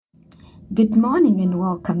Good morning and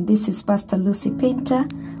welcome. This is Pastor Lucy Painter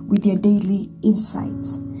with your daily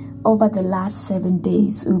insights. Over the last 7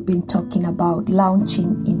 days, we've been talking about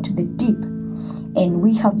launching into the deep, and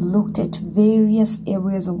we have looked at various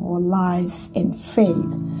areas of our lives and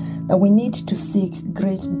faith that we need to seek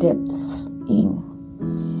great depths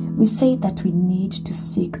in. We say that we need to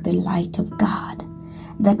seek the light of God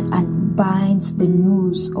that unbinds the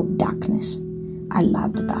noose of darkness. I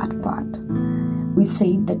loved that part. We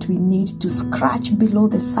say that we need to scratch below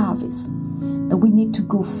the surface, that we need to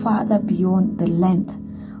go further beyond the length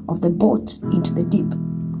of the boat into the deep,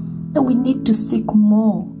 that we need to seek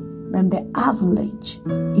more than the average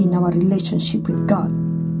in our relationship with God.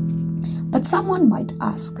 But someone might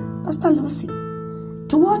ask, Pastor Lucy,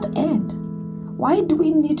 to what end? Why do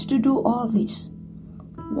we need to do all this?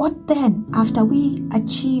 What then, after we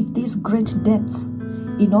achieve these great depths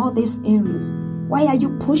in all these areas, why are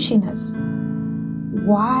you pushing us?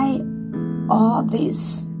 Why all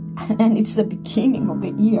this? And it's the beginning of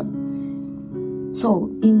the year. So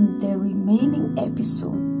in the remaining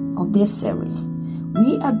episode of this series,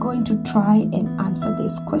 we are going to try and answer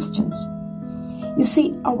these questions. You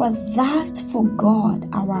see, our thirst for God,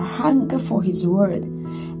 our hunger for His Word,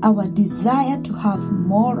 our desire to have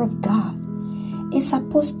more of God is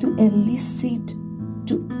supposed to elicit,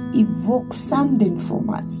 to evoke something from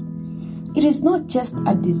us. It is not just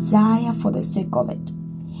a desire for the sake of it.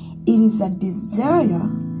 It is a desire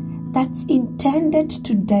that's intended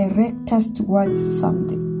to direct us towards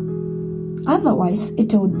something. Otherwise,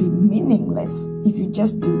 it would be meaningless if you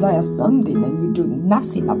just desire something and you do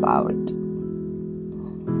nothing about it.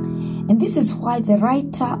 And this is why the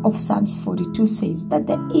writer of Psalms 42 says that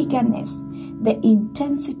the eagerness, the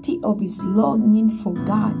intensity of his longing for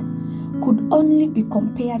God could only be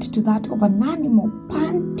compared to that of an animal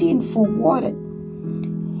panting for water.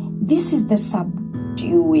 This is the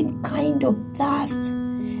subduing kind of thirst,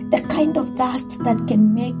 the kind of thirst that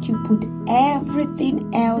can make you put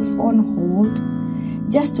everything else on hold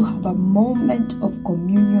just to have a moment of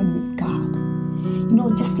communion with God. You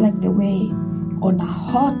know, just like the way on a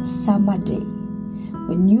hot summer day,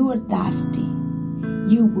 when you are thirsty,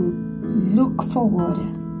 you will look for water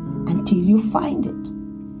until you find it.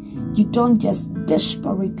 You don't just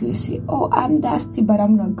desperately say, oh, I'm thirsty, but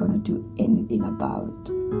I'm not going to do anything about it.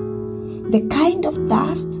 The kind of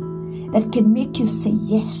thirst that can make you say,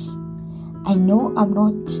 yes, I know I'm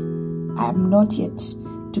not yet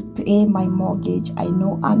to pay my mortgage. I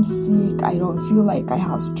know I'm sick. I don't feel like I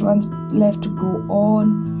have strength left to go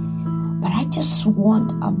on. But I just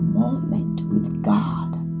want a moment with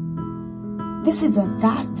God. This is a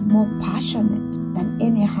thirst more passionate than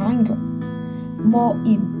any hunger, more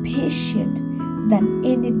impatient than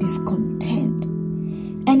any discontent.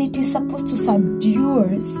 And it is supposed to subdue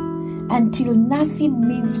us until nothing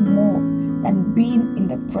means more than being in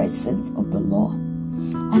the presence of the Lord.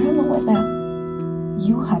 I don't know whether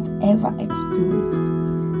you have ever experienced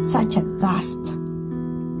such a thirst,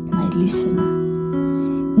 my listener.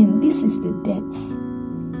 And this is the depth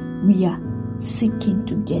we are seeking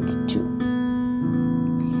to get to.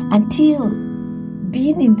 Until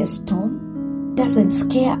being in the storm doesn't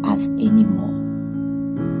scare us anymore.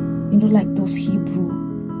 You know, like those Hebrew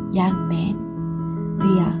young men,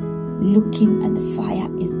 they are looking and the fire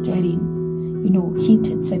is getting,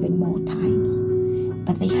 heated 7 more times.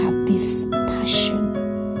 But they have this passion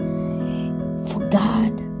for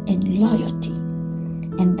God and loyalty.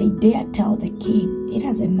 And they dare tell the king, it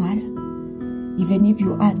doesn't matter. Even if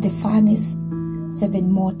you add the furnace 7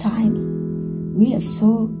 more times, we are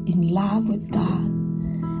so in love with God.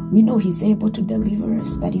 We know He's able to deliver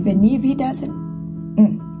us. But even if He doesn't,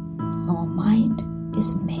 our mind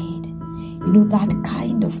is made. You know, that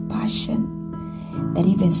kind of passion that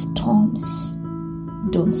even storms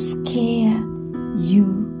don't scare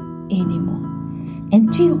you anymore.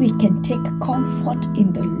 Until we can take comfort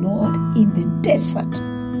in the Lord in the desert.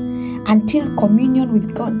 Until communion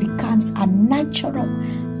with God becomes a natural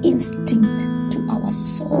instinct to our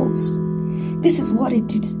souls. This is what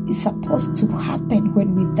it is supposed to happen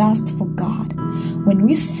when we thirst for God. When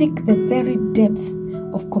we seek the very depth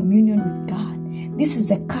of communion with God. This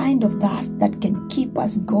is a kind of thirst that can keep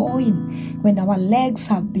us going when our legs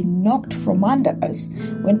have been knocked from under us,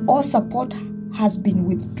 when all support has been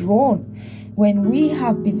withdrawn, when we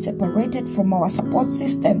have been separated from our support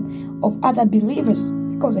system of other believers,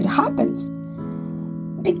 because it happens.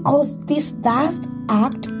 Because this thirst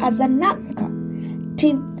acts as an anchor,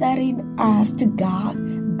 tethering us to God,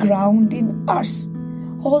 grounding us,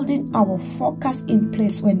 holding our focus in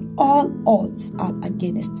place when all odds are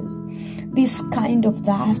against us. This kind of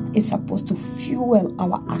thirst is supposed to fuel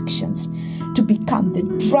our actions, to become the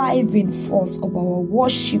driving force of our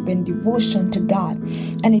worship and devotion to God.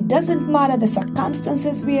 And it doesn't matter the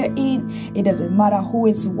circumstances we are in, it doesn't matter who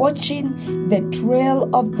is watching, the trail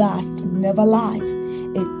of thirst never lies.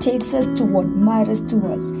 It takes us to what matters to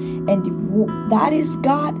us. And if that is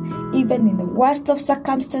God, even in the worst of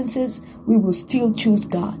circumstances, we will still choose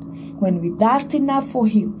God. When we thirst enough for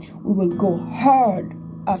Him, we will go hard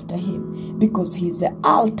after Him, because He is the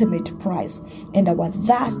ultimate prize, and our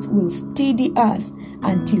thirst will steady us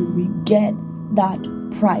until we get that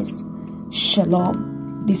prize.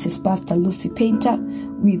 Shalom. This is Pastor Lucy Painter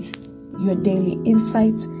with your daily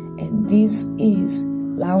insights, and this is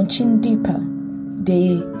Launching Deeper,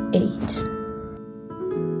 Day 8.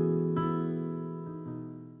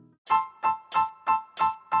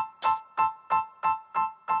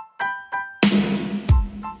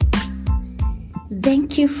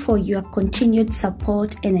 Thank you for your continued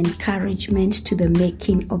support and encouragement to the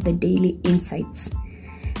making of the Daily Insights,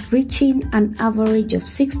 reaching an average of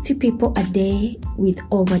 60 people a day with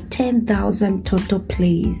over 10,000 total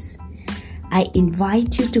plays. I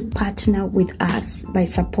invite you to partner with us by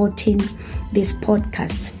supporting this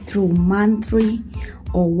podcast through monthly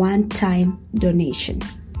or one-time donation.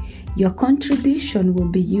 Your contribution will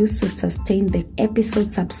be used to sustain the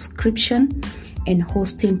episode subscription and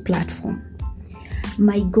hosting platform.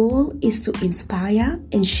 My goal is to inspire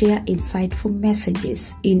and share insightful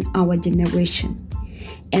messages in our generation,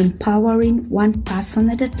 empowering one person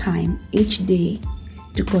at a time each day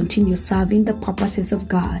to continue serving the purposes of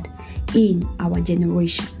God in our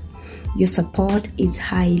generation. Your support is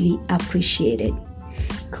highly appreciated.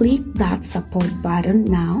 Click that support button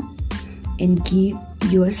now and give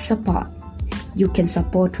your support. You can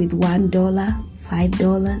support with $1,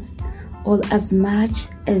 $5, or as much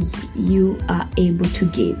as you are able to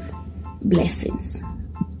give. Blessings.